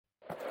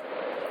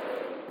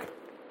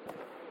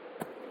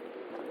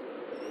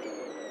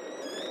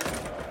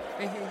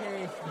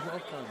Hey,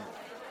 welcome.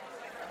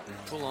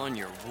 Pull on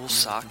your wool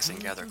socks and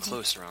gather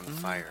close around the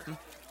fire.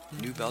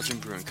 New Belgium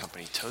Brewing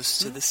Company toasts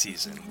to the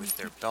season with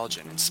their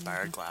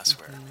Belgian-inspired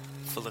glassware,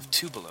 full of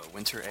Tubalo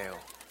Winter Ale,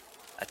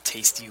 a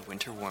tasty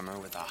winter warmer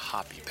with a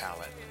hoppy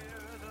palate.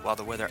 While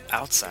the weather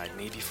outside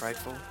may be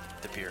frightful,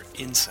 the beer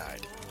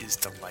inside is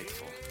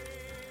delightful.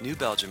 New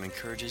Belgium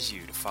encourages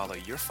you to follow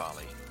your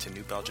folly to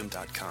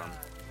newbelgium.com,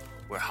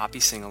 where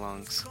hoppy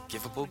sing-alongs,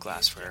 giveable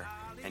glassware,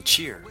 and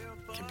cheer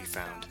can be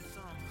found.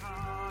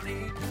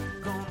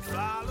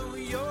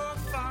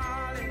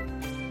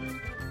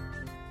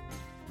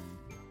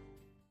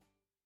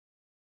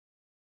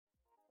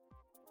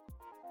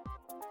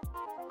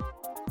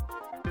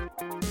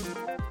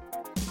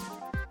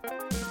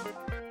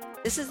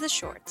 This is The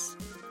Shorts,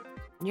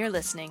 and you're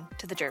listening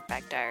to the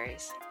Dirtbag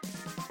Diaries.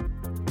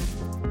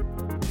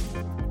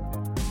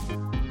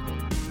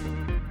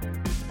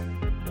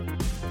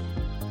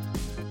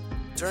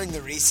 During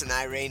the recent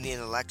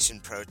Iranian election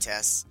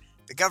protests,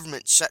 the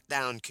government shut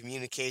down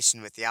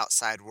communication with the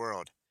outside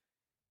world.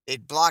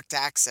 They'd blocked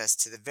access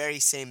to the very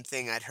same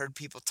thing I'd heard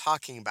people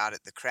talking about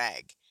at the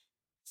Crag,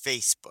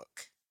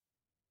 Facebook.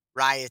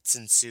 Riots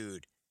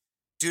ensued.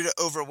 Due to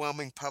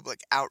overwhelming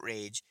public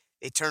outrage,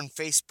 they turned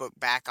Facebook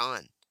back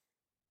on.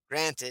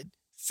 Granted,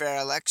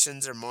 fair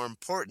elections are more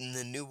important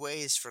than new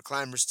ways for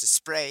climbers to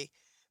spray,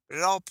 but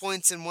it all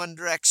points in one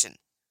direction.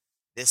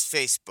 This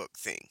Facebook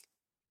thing.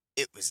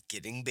 It was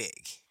getting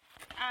big.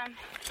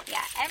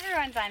 Yeah,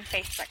 everyone's on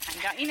Facebook, hon.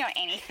 Don't you know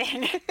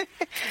anything?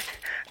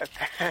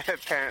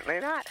 Apparently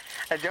not.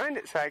 I joined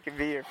it so I could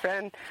be your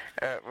friend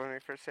when we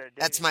first started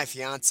dating. That's my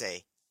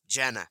fiancée,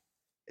 Jenna.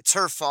 It's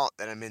her fault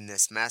that I'm in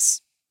this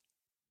mess.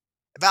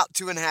 About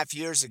 2.5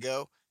 years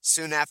ago,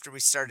 soon after we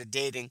started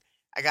dating,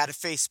 I got a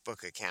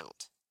Facebook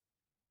account.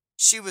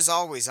 She was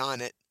always on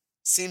it.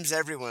 Seems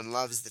everyone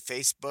loves the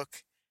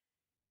Facebook.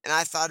 And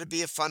I thought it'd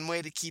be a fun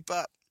way to keep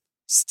up.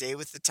 Stay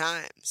with the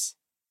times.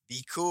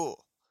 Be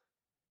cool.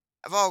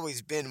 I've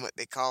always been what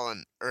they call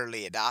an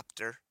early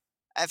adopter.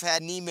 I've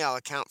had an email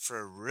account for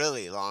a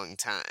really long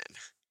time.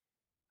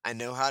 I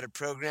know how to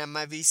program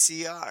my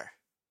VCR.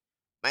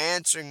 My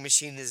answering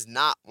machine is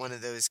not one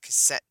of those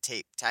cassette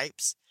tape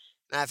types,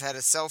 and I've had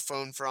a cell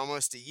phone for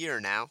almost a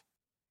year now.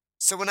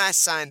 So when I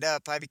signed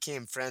up, I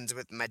became friends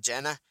with my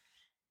Jenna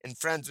and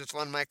friends with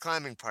one of my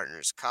climbing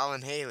partners,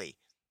 Colin Haley,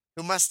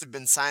 who must have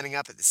been signing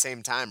up at the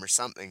same time or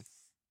something.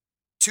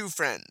 2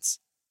 friends.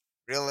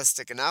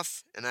 Realistic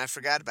enough, and I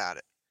forgot about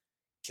it.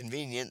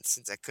 Convenient,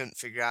 since I couldn't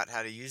figure out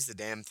how to use the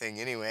damn thing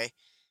anyway.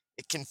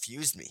 It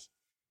confused me.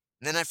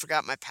 And then I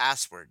forgot my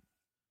password.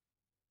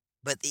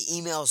 But the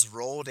emails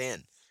rolled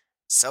in.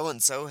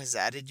 So-and-so has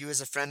added you as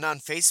a friend on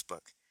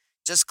Facebook.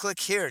 Just click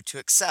here to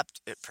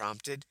accept, it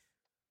prompted.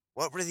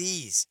 What were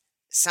these?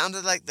 It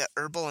sounded like the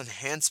herbal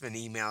enhancement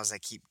emails I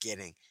keep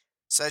getting,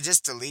 so I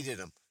just deleted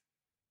them.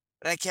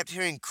 But I kept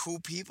hearing cool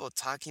people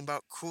talking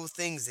about cool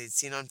things they'd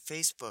seen on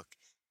Facebook,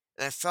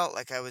 and I felt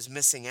like I was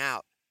missing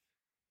out.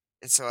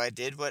 And so I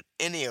did what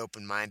any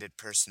open-minded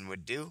person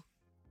would do.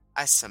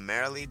 I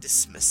summarily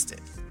dismissed it.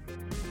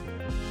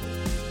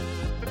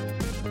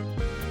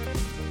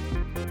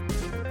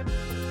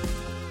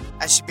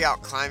 I should be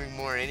out climbing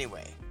more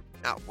anyway,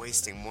 not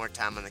wasting more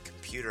time on the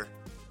computer.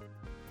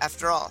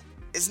 After all,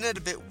 isn't it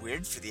a bit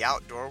weird for the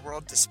outdoor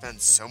world to spend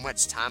so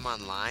much time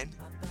online?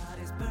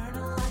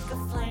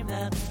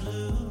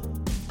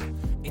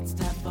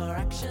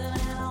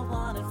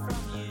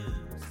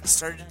 I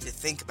started to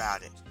think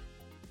about it.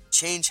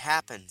 Change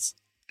happens,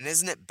 and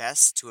isn't it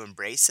best to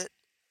embrace it?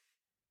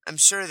 I'm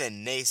sure the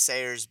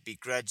naysayers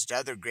begrudged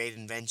other great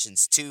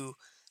inventions too,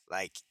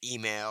 like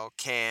email,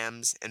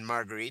 cams, and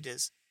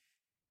margaritas.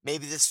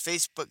 Maybe this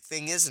Facebook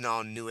thing isn't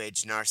all new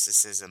age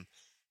narcissism,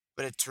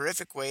 but a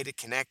terrific way to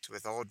connect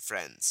with old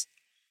friends.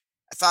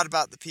 I thought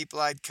about the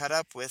people I'd cut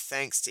up with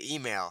thanks to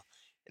email,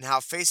 and how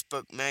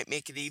Facebook might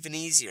make it even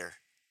easier.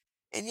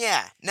 And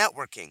yeah,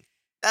 networking.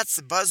 That's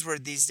the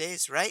buzzword these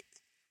days, right?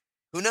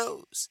 Who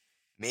knows?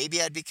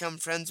 Maybe I'd become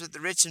friends with the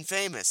rich and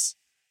famous.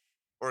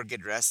 Or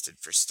get arrested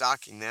for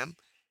stalking them.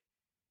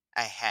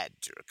 I had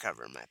to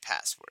recover my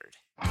password.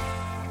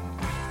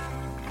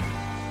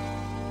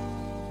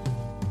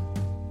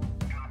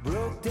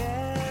 Broke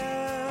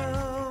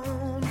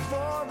down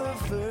for the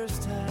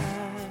first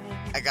time.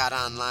 I got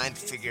online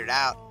to figure it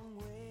out,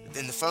 but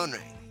then the phone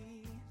rang.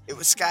 It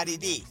was Scotty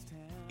D.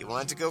 He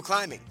wanted to go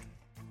climbing.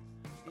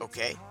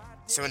 Okay,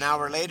 so an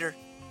hour later,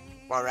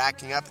 while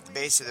racking up at the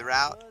base of the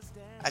route,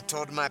 I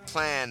told him my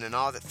plan and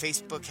all that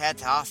Facebook had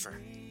to offer.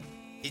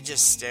 He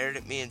just stared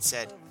at me and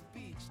said,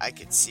 I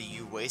could see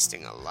you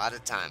wasting a lot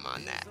of time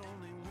on that.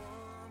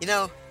 You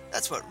know,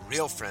 that's what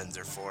real friends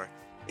are for.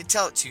 They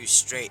tell it to you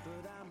straight.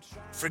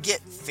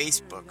 Forget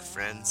Facebook,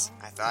 friends,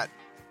 I thought.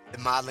 The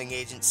modeling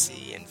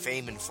agency and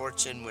fame and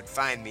fortune would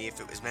find me if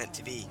it was meant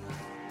to be.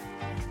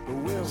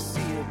 We'll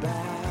see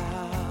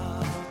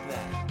about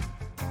that.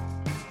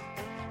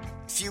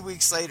 A few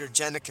weeks later,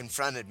 Jenna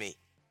confronted me.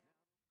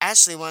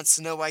 Ashley wants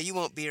to know why you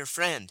won't be her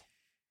friend.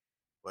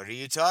 What are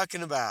you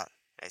talking about?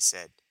 I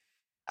said.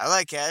 I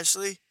like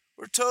Ashley.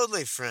 We're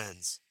totally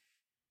friends.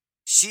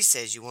 She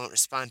says you won't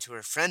respond to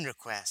her friend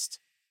request.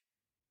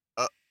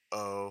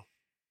 Uh-oh.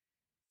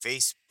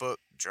 Facebook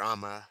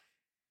drama.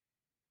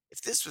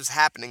 If this was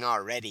happening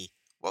already,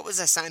 what was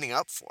I signing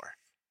up for?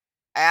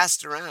 I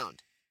asked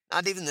around.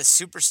 Not even the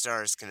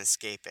superstars can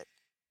escape it.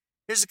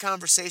 Here's a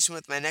conversation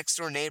with my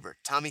next-door neighbor,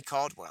 Tommy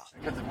Caldwell.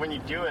 Because when you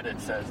do it,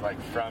 it says,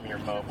 like, from your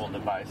mobile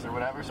device or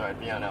whatever, so I'd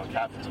be on El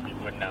Cap, so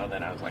people would know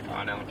that I was, like,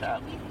 on El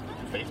Cap,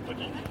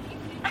 Facebooking.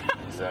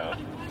 So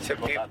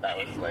people thought that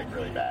was, like,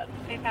 really bad.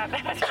 They thought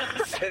that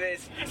was really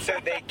So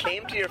they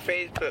came to your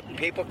Facebook.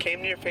 People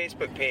came to your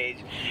Facebook page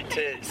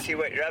to see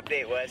what your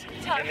update was,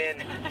 and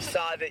then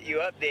saw that you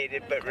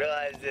updated, but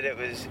realized that it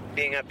was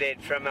being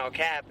updated from El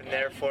Cap, and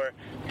therefore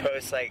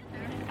post like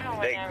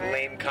whatever.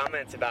 lame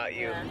comments about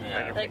you.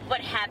 Yeah. Like, what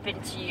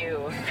happened to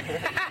you?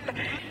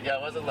 Yeah,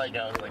 it wasn't like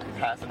I was, like,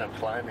 passing up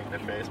climbing to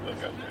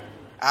Facebook up there.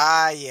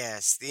 Ah,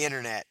 yes, the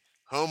internet,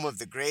 home of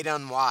the great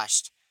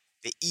unwashed,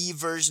 the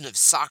E-version of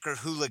soccer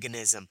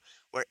hooliganism,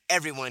 where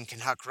everyone can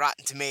huck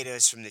rotten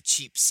tomatoes from the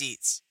cheap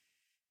seats.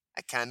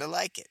 I kinda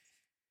like it.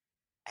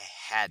 I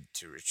had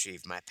to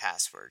retrieve my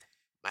password.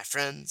 My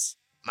friends,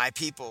 my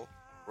people,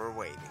 were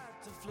waiting.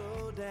 To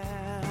flow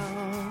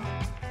down.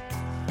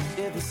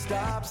 If it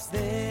stops,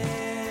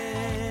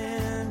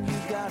 then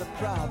you got a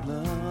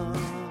problem.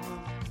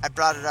 I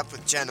brought it up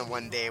with Jenna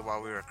one day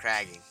while we were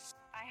cragging.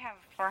 I have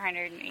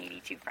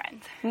 482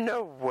 friends.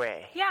 No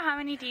way. Yeah, how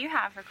many do you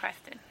have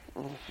requested?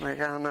 Like,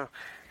 I don't know.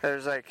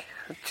 There's like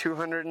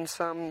 200 and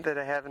some that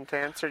I haven't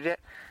answered yet.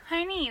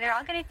 Honey, they're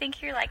all going to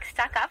think you're, like,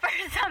 stuck up or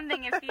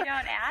something if you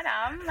don't add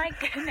them. My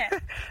goodness.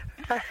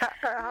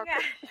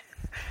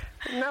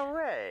 No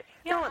way.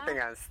 Yeah. I don't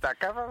think I'm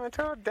stuck up. I'm a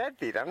total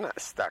deadbeat. I'm not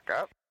stuck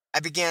up. I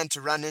began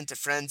to run into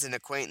friends and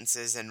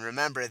acquaintances and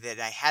remember that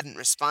I hadn't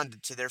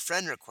responded to their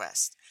friend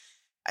request.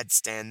 I'd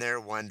stand there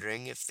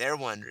wondering if they're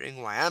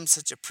wondering why I'm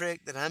such a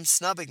prick that I'm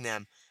snubbing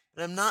them,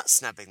 but I'm not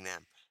snubbing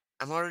them.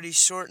 I'm already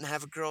short and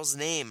have a girl's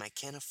name. I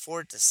can't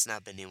afford to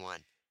snub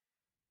anyone.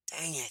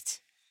 Dang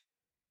it.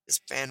 This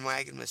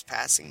bandwagon was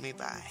passing me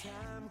by.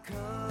 Time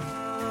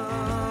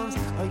comes,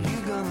 are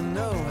you gonna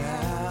know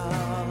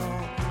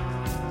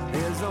how?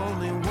 There's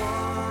only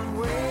one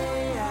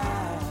way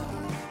out.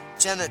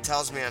 Jenna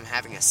tells me I'm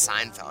having a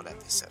Seinfeld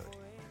episode,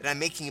 that I'm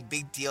making a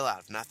big deal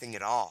out of nothing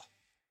at all.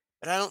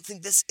 But I don't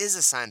think this is a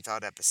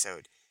Seinfeld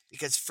episode,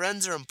 because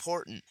friends are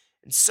important,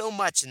 and so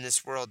much in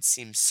this world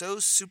seems so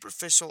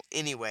superficial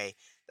anyway,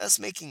 thus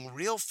making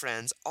real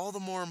friends all the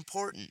more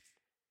important.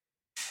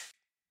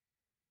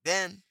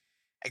 Then,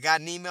 I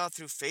got an email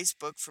through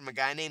Facebook from a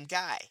guy named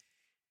Guy,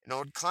 an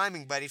old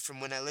climbing buddy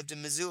from when I lived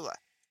in Missoula.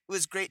 It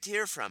was great to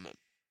hear from him.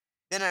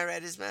 Then I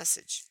read his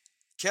message.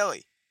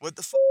 Kelly, what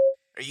the f***?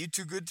 Are you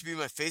too good to be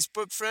my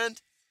Facebook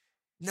friend?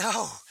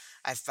 No,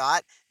 I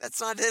thought,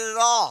 that's not it at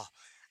all.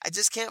 I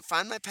just can't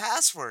find my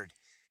password.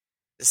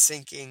 The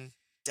sinking,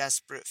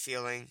 desperate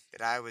feeling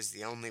that I was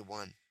the only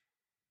one.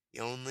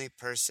 The only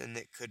person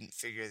that couldn't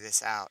figure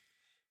this out.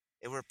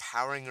 They were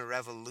powering a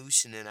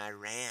revolution in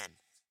Iran.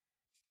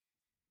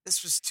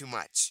 This was too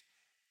much.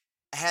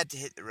 I had to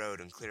hit the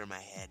road and clear my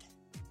head.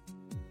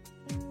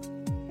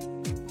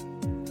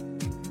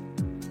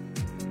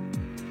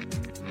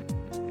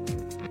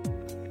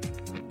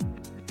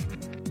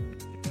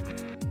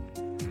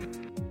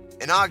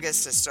 In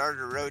August, I started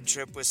a road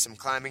trip with some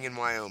climbing in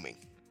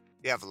Wyoming.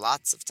 You have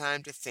lots of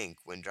time to think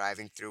when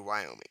driving through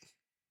Wyoming.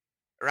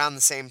 Around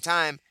the same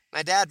time,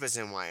 my dad was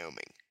in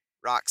Wyoming,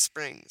 Rock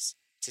Springs,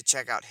 to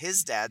check out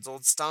his dad's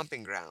old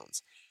stomping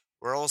grounds,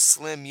 where old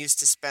Slim used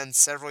to spend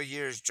several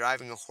years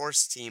driving a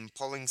horse team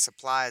pulling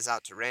supplies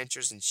out to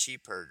ranchers and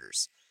sheep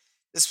herders.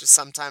 This was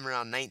sometime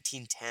around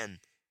 1910,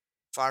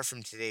 far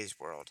from today's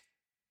world.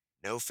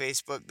 No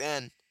Facebook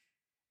then,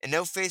 and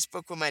no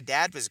Facebook when my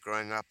dad was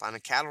growing up on a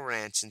cattle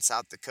ranch in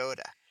South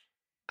Dakota.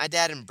 My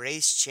dad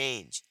embraced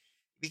change.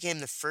 He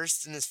became the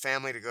first in his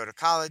family to go to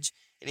college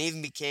and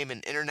even became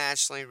an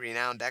internationally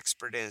renowned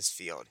expert in his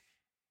field.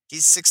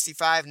 He's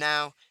 65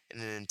 now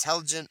and an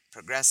intelligent,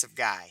 progressive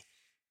guy.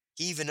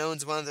 He even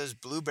owns one of those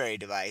Blueberry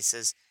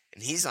devices,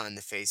 and he's on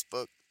the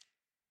Facebook.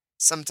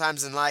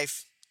 Sometimes in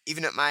life,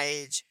 even at my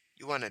age,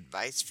 you want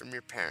advice from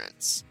your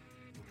parents.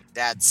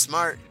 Dad's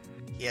smart,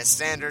 he has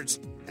standards,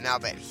 and I'll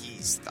bet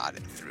he's thought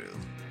it through.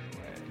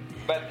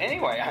 But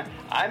anyway,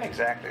 I'm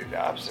exactly the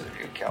opposite of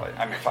you, Kelly.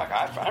 I mean, fuck,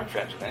 I'm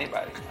friends with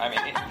anybody. I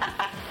mean,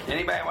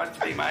 anybody wants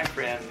to be my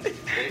friend,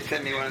 they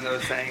send me one of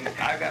those things.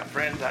 I've got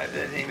friends I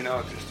didn't even know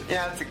existed.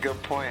 Yeah, that's a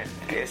good point.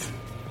 I guess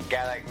a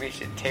guy like me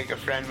should take a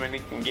friend when he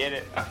can get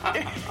it.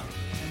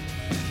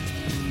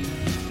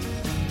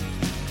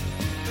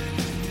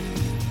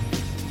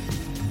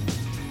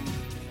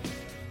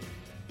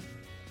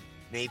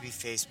 Maybe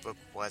Facebook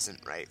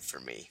wasn't right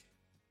for me.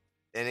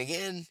 Then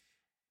again,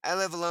 I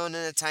live alone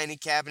in a tiny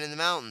cabin in the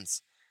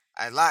mountains.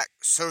 I lack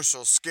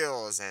social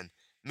skills and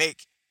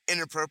make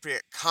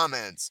inappropriate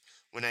comments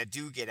when I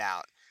do get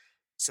out.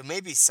 So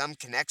maybe some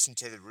connection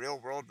to the real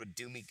world would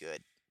do me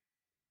good.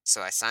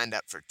 So I signed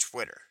up for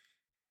Twitter.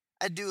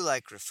 I do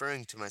like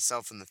referring to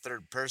myself in the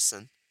third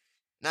person.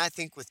 And I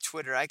think with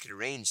Twitter I could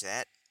arrange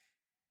that.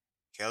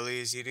 Kelly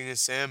is eating a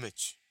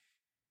sandwich.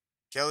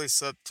 Kelly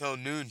slept till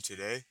noon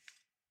today.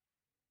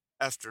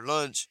 After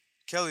lunch,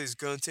 Kelly's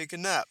gonna take a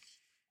nap.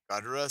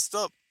 Gotta rest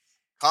up.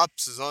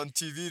 Cops is on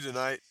TV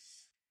tonight.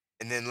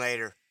 And then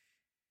later,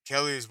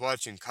 Kelly is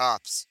watching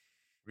Cops.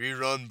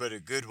 Rerun, but a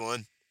good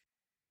one.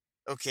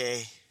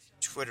 Okay,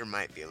 Twitter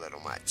might be a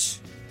little much.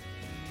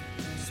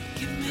 So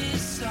give me a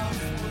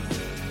soft word.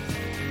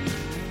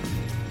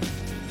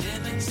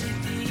 Let me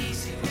take the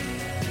easy way.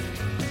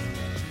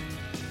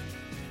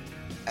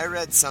 I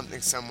read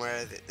something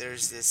somewhere that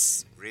there's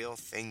this real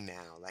thing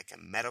now, like a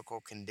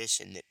medical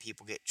condition that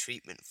people get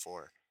treatment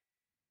for.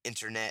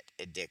 Internet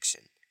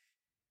addiction.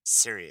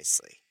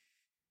 Seriously.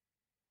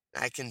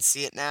 I can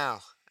see it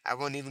now. I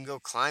won't even go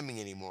climbing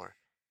anymore.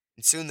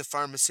 And soon the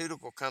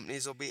pharmaceutical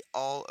companies will be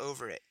all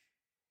over it.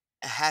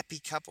 A happy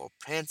couple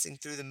prancing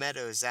through the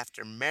meadows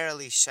after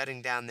merrily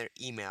shutting down their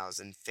emails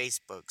and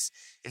Facebooks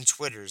and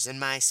Twitters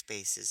and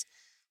MySpaces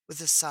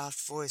with a soft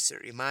voice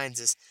that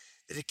reminds us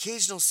that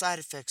occasional side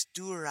effects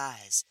do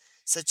arise,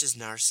 such as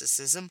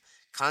narcissism,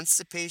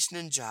 constipation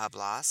and job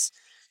loss,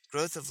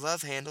 growth of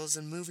love handles,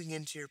 and moving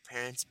into your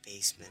parents'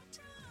 basement.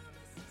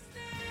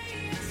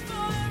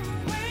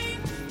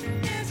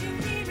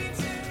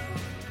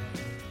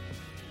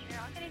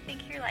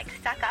 Like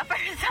stuck up or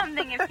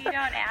something if you don't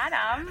add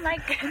them. My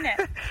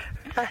goodness.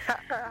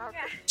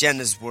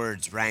 Jenna's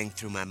words rang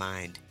through my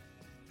mind.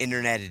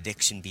 Internet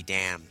addiction be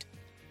damned.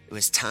 It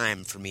was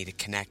time for me to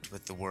connect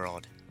with the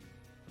world.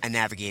 I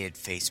navigated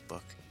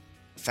Facebook,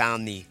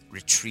 found the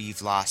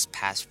Retrieve Lost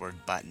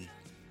Password button.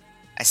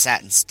 I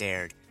sat and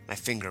stared, my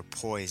finger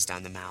poised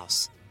on the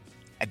mouse.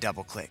 I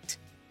double-clicked.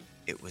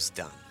 It was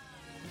done.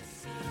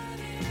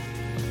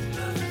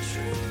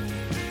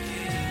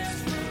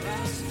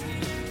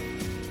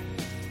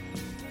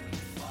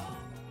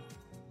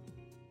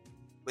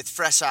 With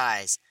fresh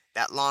eyes,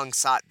 that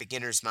long-sought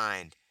beginner's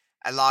mind,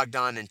 I logged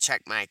on and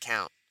checked my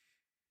account.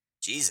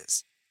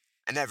 Jesus,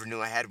 I never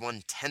knew I had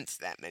 1/10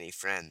 that many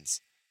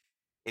friends.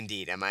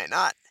 Indeed, I might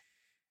not.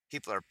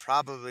 People are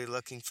probably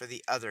looking for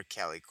the other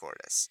Kelly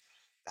Cordes,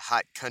 the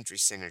hot country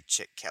singer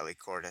chick Kelly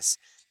Cordes,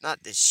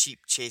 not the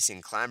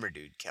sheep-chasing climber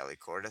dude Kelly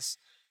Cordes.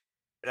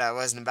 But I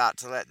wasn't about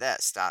to let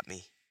that stop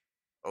me.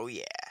 Oh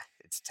yeah,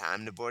 it's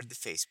time to board the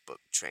Facebook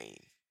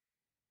train.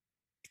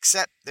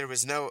 Except there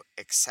was no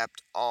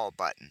accept all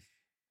button.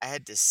 I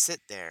had to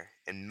sit there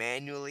and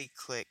manually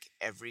click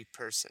every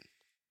person.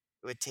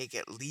 It would take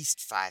at least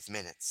 5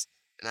 minutes,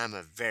 and I'm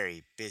a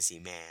very busy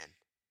man.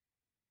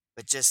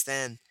 But just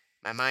then,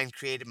 my mind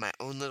created my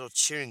own little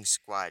cheering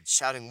squad,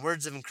 shouting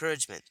words of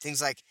encouragement,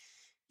 things like,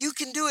 "You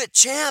can do it,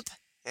 champ!"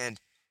 and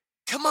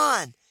 "Come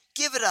on,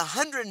 give it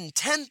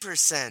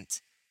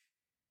 110%.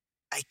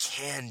 I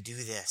can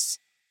do this.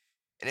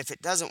 And if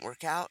it doesn't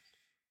work out,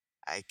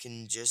 I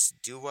can just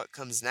do what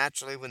comes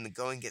naturally when the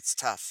going gets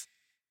tough.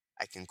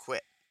 I can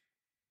quit.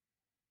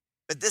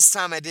 But this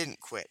time I didn't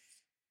quit.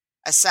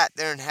 I sat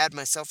there and had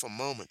myself a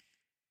moment.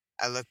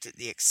 I looked at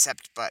the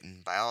accept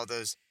button by all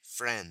those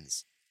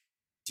friends.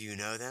 Do you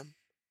know them?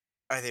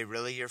 Are they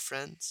really your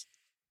friends?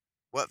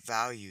 What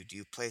value do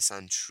you place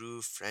on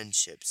true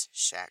friendships,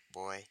 Shack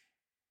Boy?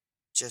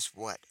 Just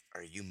what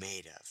are you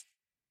made of?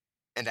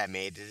 And I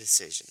made a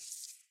decision.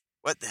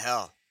 What the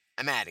hell?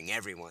 I'm adding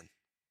everyone.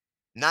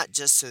 Not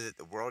just so that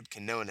the world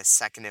can know in a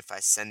second if I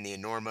send the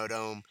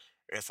Enormodome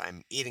or if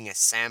I'm eating a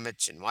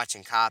sandwich and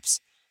watching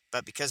Cops,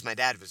 but because my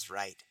dad was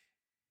right.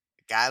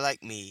 A guy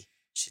like me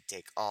should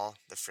take all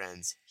the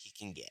friends he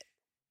can get.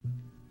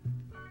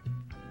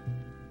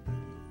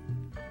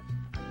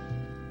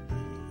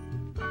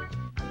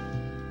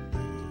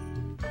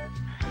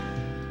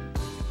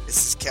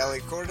 This is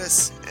Kelly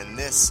Cordes, and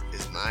this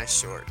is my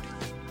short.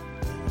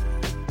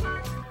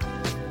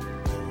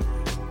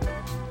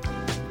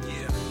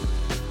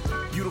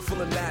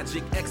 Beautiful and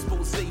magic,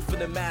 expose for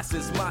the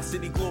masses, my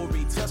city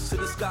glory, touch to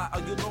the sky,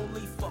 are you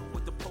lonely? Fuck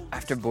with the police.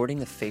 After boarding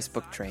the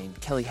Facebook train,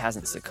 Kelly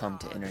hasn't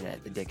succumbed to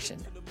internet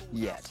addiction.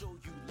 Yet.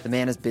 The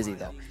man is busy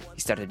though.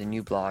 He started a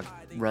new blog,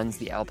 runs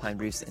the Alpine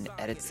Briefs, and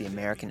edits the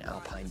American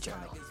Alpine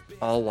Journal.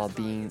 All while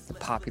being the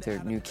popular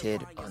new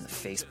kid on the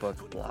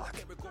Facebook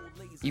block.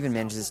 Even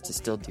manages to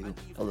still do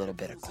a little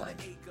bit of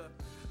climbing.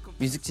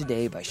 Music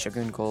today by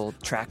Sugar and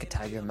Gold, Track a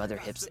Tiger, Mother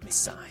Hips, and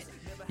Sign.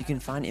 You can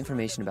find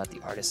information about the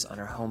artists on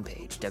our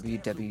homepage,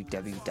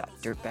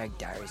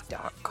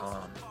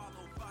 www.dirtbagdiaries.com.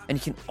 And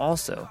you can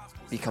also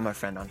become our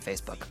friend on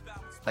Facebook.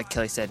 Like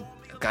Kelly said,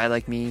 a guy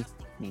like me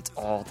needs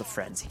all the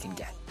friends he can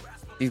get.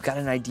 If you've got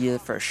an idea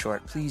for a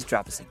short, please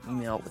drop us an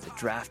email with a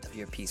draft of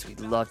your piece.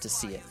 We'd love to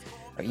see it.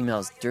 Our email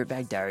is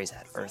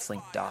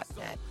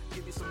dirtbagdiaries@earthlink.net.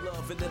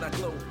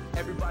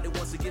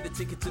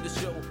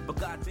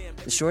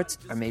 The shorts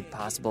are made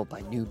possible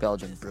by New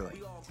Belgium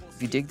Brewing.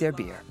 If you dig their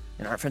beer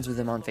and aren't friends with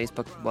them on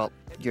Facebook, well,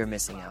 you're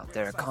missing out.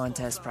 There are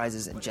contests,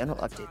 prizes, and general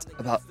updates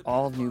about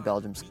all of New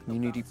Belgium's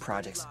community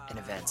projects and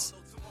events.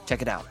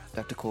 Check it out.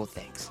 They're up to cool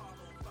things.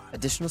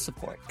 Additional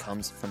support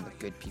comes from the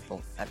good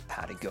people at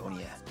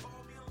Patagonia.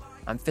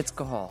 I'm Fitz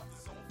Cahal.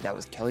 That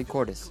was Kelly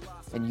Cordes,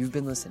 and you've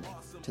been listening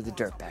to the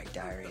Dirtbag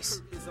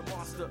Diaries.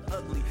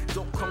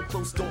 Don't come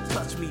close, don't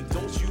touch me.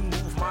 Don't you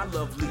move my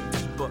lovely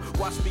deeper.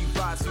 Watch me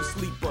rise, you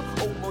sleeper.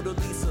 Oh, Mona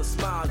Lisa,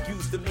 smile,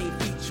 use the main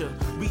feature.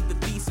 Read the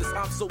thesis,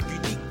 I'm so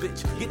unique,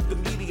 bitch. Get the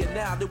media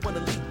now, they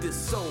wanna leak this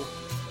soul.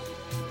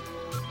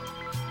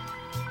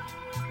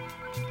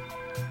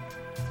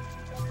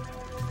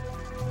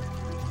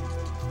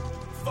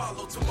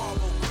 Follow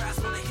tomorrow,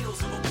 grasp on the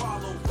heels of a